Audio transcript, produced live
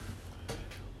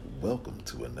welcome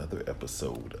to another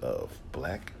episode of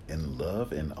Black in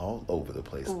Love and All Over the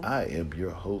Place. I am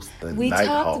your host, the We Night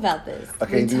talked Hawk. about this. I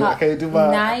can't do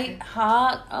my Night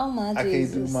Hawk. Oh my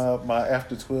Jesus! I can't do my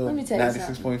after 12 Let me tell you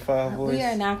 96.5 voice. We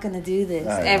are not going to do this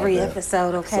All right, every my bad.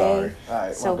 episode, okay? Sorry. All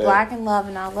right, so my bad. Black in Love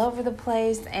and All Over the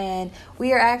Place, and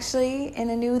we are actually in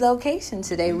a new location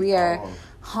today. We are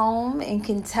home in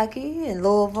Kentucky, in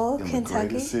Louisville, in Kentucky. the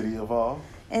greatest city of all.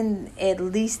 And at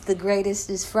least the greatest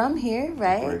is from here,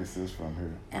 right? The greatest is from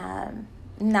here.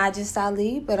 Not just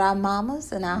Ali, but our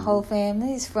mamas and our whole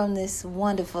family is from this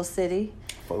wonderful city.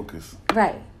 Focus.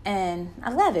 Right. And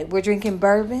I love it. We're drinking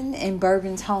bourbon in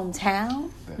Bourbon's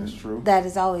hometown. That is true. That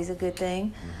is always a good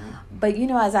thing. But,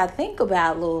 as I think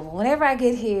about Louisville, whenever I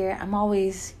get here, I'm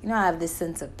always, I have this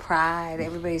sense of pride.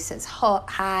 Everybody says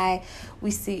hi.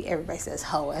 Everybody says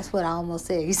ho. That's what I almost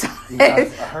said. You saw that? I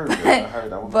heard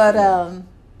that.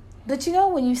 But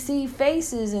when you see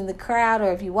faces in the crowd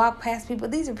or if you walk past people,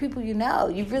 these are people you know.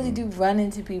 You really do run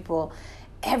into people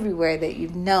everywhere that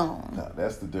you've known. No,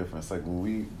 that's the difference. Like when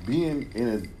we being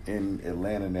in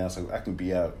Atlanta now, so I can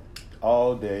be out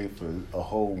all day for a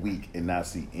whole week and not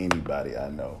see anybody I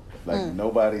know. Like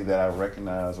nobody that I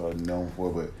recognize or know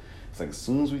before, but it's like as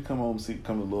soon as we come to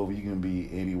Louisville, you can be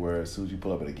anywhere. As soon as you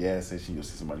pull up at a gas station, you'll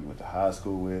see somebody you went to high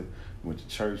school with, you went to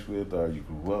church with, or you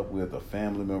grew up with, a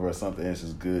family member or something. It's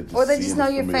just good. Or they just know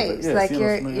your face. Yeah, like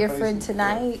your friend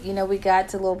tonight, we got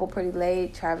to Louisville pretty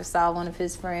late. Travis saw one of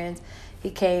his friends.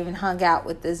 He came and hung out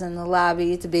with us in the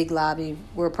lobby. It's a big lobby.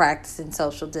 We're practicing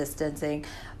social distancing.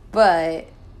 But,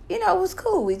 it was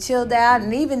cool. We chilled out.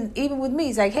 And even with me,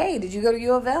 it's like, hey, did you go to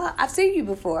U of L? I've seen you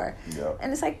before. Yep.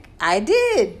 And it's like, I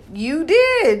did. You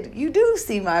did. You do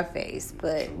see my face.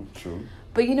 But True.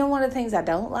 But one of the things I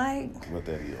don't like? What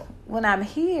that is? When I'm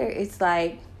here, it's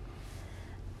like,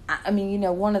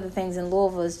 one of the things in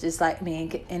Louisville is just like,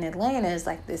 in Atlanta is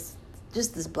like this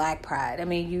black pride.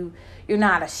 You're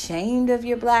not ashamed of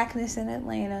your blackness in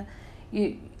Atlanta.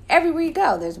 Everywhere you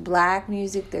go, there's black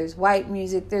music, there's white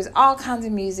music, there's all kinds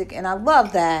of music, and I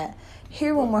love that.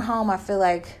 Here when we're home, I feel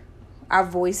like our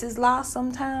voice is lost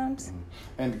sometimes.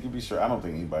 And to be sure, I don't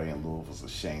think anybody in Louisville is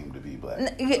ashamed to be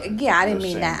black. Yeah, I didn't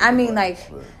mean that. I mean, I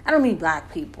don't mean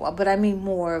black people, but I mean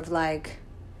more of like,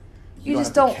 you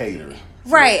just don't cater.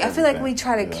 Right. I feel like we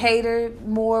try to cater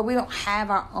more. We don't have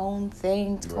our own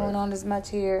things going on as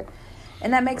much here.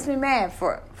 And that makes me mad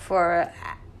for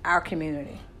our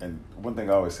community. And one thing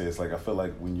I always say is like, I feel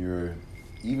like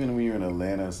even when you're in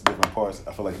Atlanta, different parts,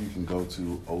 I feel like you can go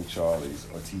to Old Charlie's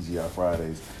or TGI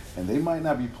Fridays, and they might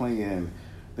not be playing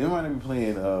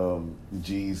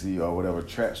Jeezy or whatever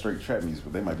straight trap music,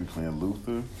 but they might be playing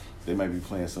Luther. They might be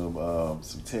playing some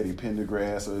Teddy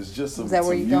Pendergrass, or it's just some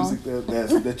music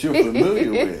that you're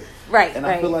familiar with. Right. And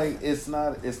I feel like it's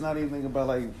not anything about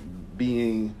like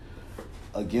being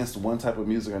against one type of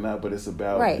music or not, but it's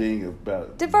about being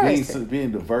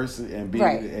diverse and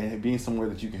being somewhere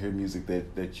that you can hear music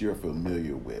that you're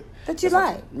familiar with. That you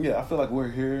like. I feel like we're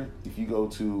here. If you go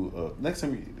to next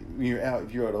time when you're out,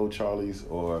 if you're at Old Charlie's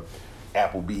or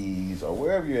Applebee's or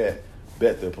wherever you're at,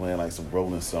 bet they're playing like some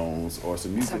Rolling Stones or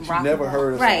some music that you've never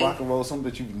heard of, some rock and roll, something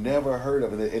that you've never heard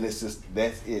of, and it's just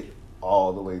that's it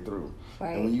all the way through.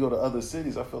 Right. And when you go to other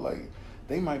cities, I feel like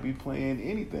they might be playing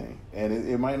anything, and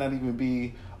it might not even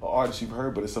be an artist you've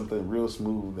heard, but it's something real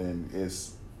smooth, and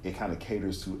it kind of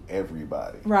caters to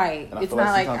everybody. Right. And it's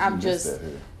not like I'm just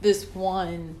this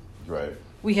one. Right.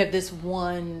 We have this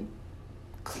one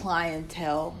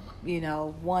clientele,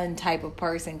 one type of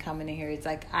person coming in here. It's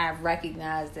like I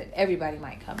recognize that everybody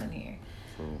might come in here.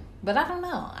 But I don't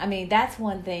know. That's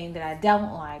one thing that I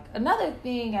don't like. Another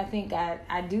thing I think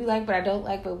I do like, but I don't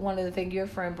like, but one of the things your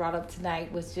friend brought up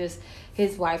tonight was just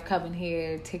his wife coming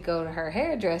here to go to her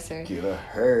hairdresser. Get her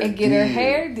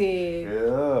hair did.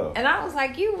 Yeah. And I was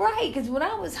like, you're right. Because when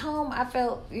I was home, I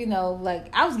felt,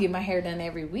 like I was getting my hair done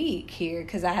every week here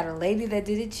because I had a lady that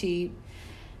did it cheap.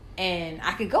 And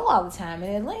I could go all the time.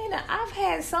 In Atlanta, I've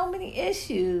had so many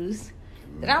issues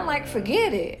that I'm like,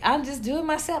 forget it. I'm just doing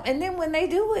myself. And then when they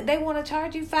do it, they want to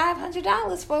charge you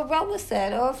 $500 for a roller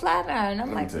set or a flat iron.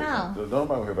 I'm like, no. Don't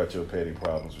nobody hear about your petty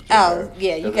problems with your hair.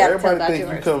 Yeah, you got to tell about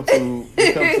yours. You come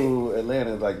to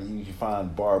Atlanta, like you can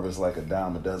find barbers like a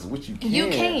dime a dozen, which you can. You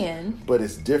can. But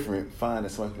it's different finding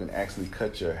someone who can actually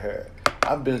cut your hair.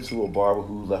 I've been to a barber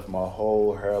who left my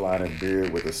whole hairline and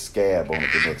beard with a scab on it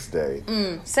the next day.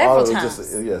 Several times.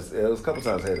 Yes, it was a couple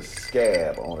times I had a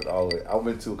scab on it. I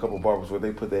went to a couple barbers where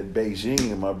they put that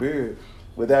Beijing in my beard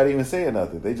without even saying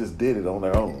nothing. They just did it on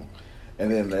their own.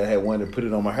 And then I had one that put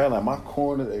it on my hairline. My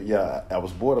corner, I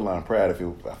was borderline proud of it.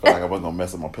 I felt like I wasn't going to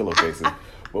mess up my pillowcase.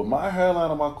 But my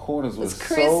hairline on my corners was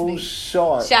so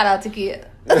sharp. Shout out to Kia.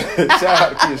 Shout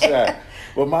out to Kia. Shout.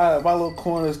 But my little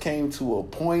corners came to a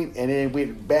point and then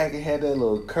went back and had that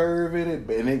little curve in it,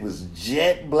 and it was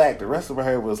jet black. The rest of her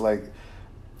hair was like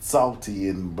salty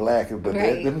and black, but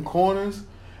them corners,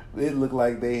 it looked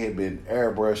like they had been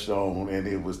airbrushed on, and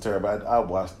it was terrible. I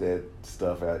washed that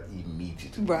stuff out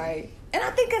immediately. Right. And I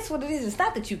think that's what it is. It's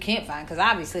not that you can't find, because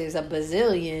obviously there's a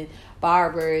bazillion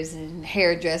barbers and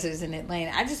hairdressers in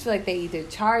Atlanta. I just feel like they either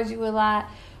charge you a lot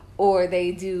or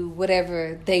they do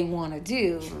whatever they want to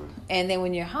do. True. And then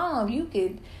when you're home, you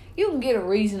can get a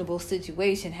reasonable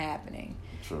situation happening.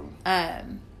 True.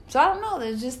 So I don't know.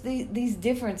 There's just these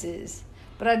differences.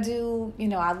 But I do,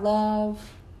 I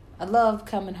love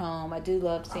coming home. I do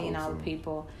love seeing all the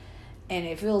people. And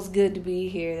it feels good to be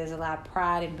here. There's a lot of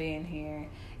pride in being here.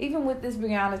 Even with this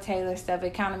Breonna Taylor stuff,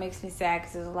 it kind of makes me sad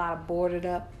because there's a lot of boarded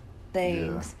up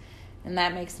things. Yeah. And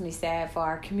that makes me sad for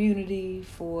our community,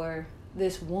 for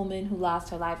this woman who lost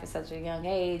her life at such a young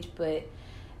age. But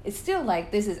it's still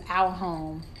like, this is our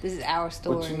home. This is our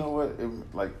story. But you know what?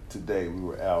 Like today, we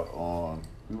were on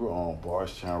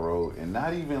Bardstown Road, and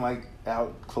not even like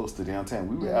out close to downtown.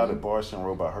 We were out at Bardstown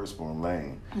Road by Hurstbourne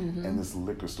Lane, and this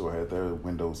liquor store had their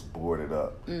windows boarded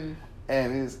up.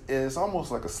 And it's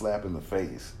almost like a slap in the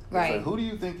face. Right. It's like, who do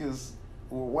you think is...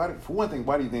 Well, for one thing,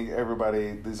 why do you think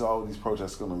all these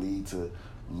protests going to lead to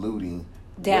looting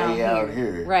down way out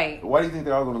here? Right. Why do you think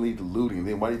they're all going to lead to looting?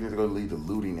 Then why do you think they're going to lead to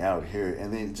looting out here?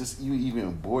 And then just you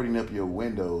even boarding up your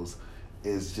windows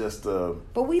is just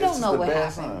But we don't know what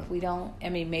happened. Sign. We don't. I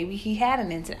mean, maybe he had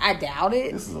an incident. I doubt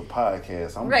it. This is a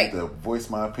podcast. I'm going to voice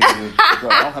my opinion. I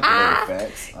don't have to know the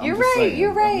facts. You're right.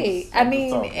 You're right. I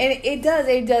mean, and it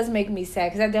does make me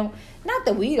sad because I don't. Not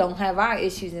that we don't have our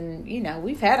issues, and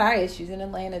we've had our issues in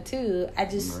Atlanta too. I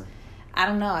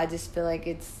don't know. I just feel like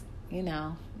it's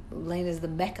Atlanta's the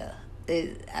Mecca.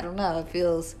 I don't know. It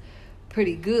feels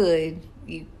pretty good.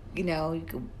 You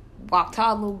can walk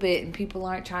tall a little bit and people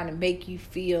aren't trying to make you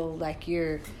feel like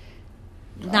you're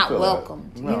not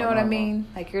welcomed. You know what I mean?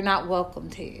 Like you're not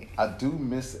welcomed here. I do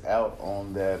miss out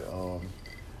on that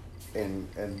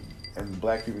and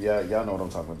black people, y'all know what I'm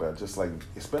talking about. Just like,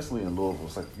 especially in Louisville,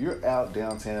 it's like if you're out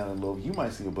downtown in Louisville, you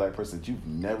might see a black person that you've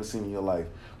never seen in your life,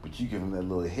 but you give them that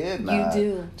little head nod. You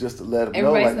do. Just to let them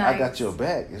know, like, nice. I got your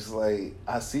back. It's like,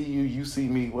 I see you, you see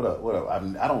me, what up?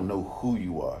 I don't know who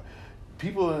you are.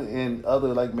 People in other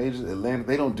like major Atlanta,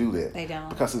 they don't do that. They don't.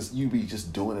 Because you be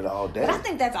just doing it all day. But I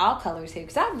think that's all colors here.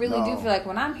 Because I really do feel like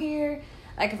when I'm here,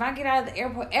 like if I get out of the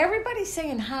airport, everybody's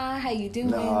saying hi, how you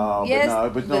doing? No, yes,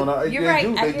 but you're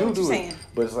right. They do it.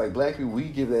 But it's like black people, we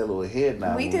give that little head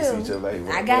nod when we see each other. Like,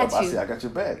 I got you. I got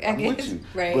your back. I'm with you.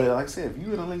 Right. But like I said, if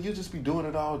you in Atlanta, you just be doing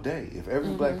it all day. If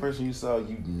every black person you saw,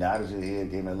 you nodded your head,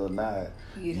 gave that little nod,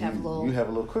 you have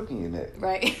a little crook in your neck.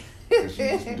 Right. Because you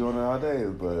just be doing it all day.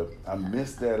 But I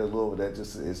miss that a little bit.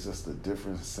 It's just a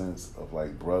different sense of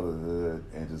like brotherhood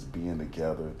and just being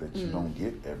together that you don't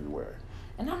get everywhere.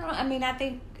 And I don't know. I mean, I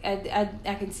think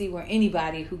I can see where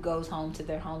anybody who goes home to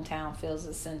their hometown feels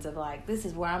a sense of like, this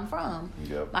is where I'm from.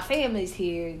 Yep. My family's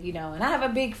here, and I have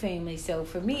a big family. So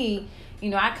for me,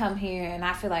 I come here and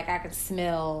I feel like I can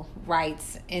smell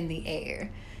rights in the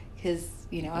air. Because,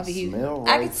 I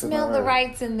can smell the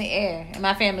rights in the air. And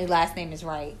my family last name is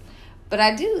Wright. But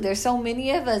I do. There's so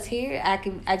many of us here.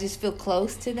 I just feel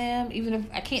close to them, even if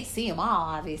I can't see them all,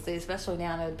 obviously, especially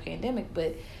now in the pandemic.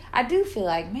 But I do feel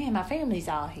like, man, my family's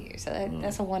all here. So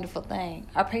that's a wonderful thing.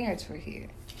 Our parents were here.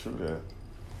 True that.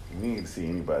 We need to see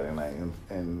anybody tonight.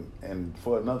 And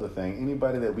for another thing,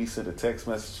 anybody that we sent a text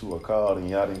message to or called and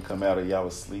y'all didn't come out or y'all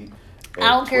was asleep. I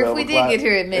don't care if we did get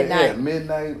here at midnight. At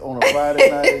midnight on a Friday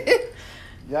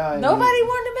night. Nobody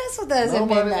wanted to mess with us at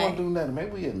midnight. Nobody want to do nothing.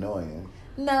 Maybe we annoying.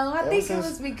 No, I think it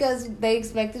was because they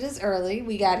expected us early.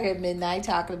 We got here at midnight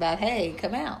talking about, hey,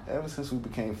 come out. Ever since we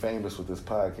became famous with this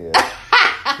podcast,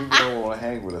 people don't want to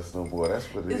hang with us no more. That's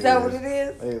what it is. Is that what it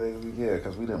is? Yeah,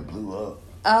 because we done blew up.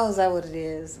 Oh, is that what it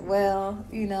is? Well,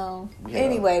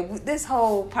 Anyway, this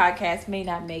whole podcast may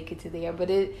not make it to there, but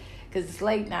because it's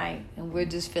late night and we're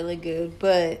just feeling good.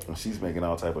 But she's making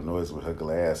all type of noise with her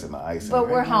glass and the ice. But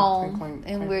we're home,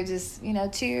 and we're just,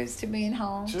 cheers to being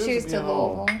home. Cheers to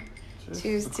Louisville.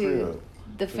 Cheers to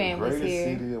the families here.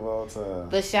 Greatest city of all time.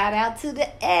 But shout out to the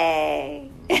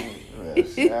A.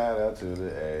 Shout out to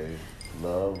the A.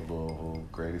 Love Louisville.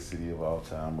 Greatest city of all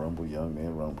time. Rumble, young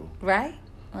man, rumble. Right.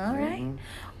 All right.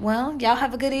 Well, y'all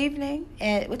have a good evening.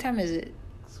 What time is it?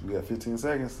 So we got 15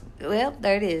 seconds. Well,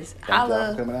 there it is. Thank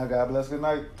y'all for coming out. God bless. Good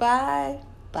night. Bye.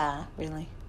 Bye. Really.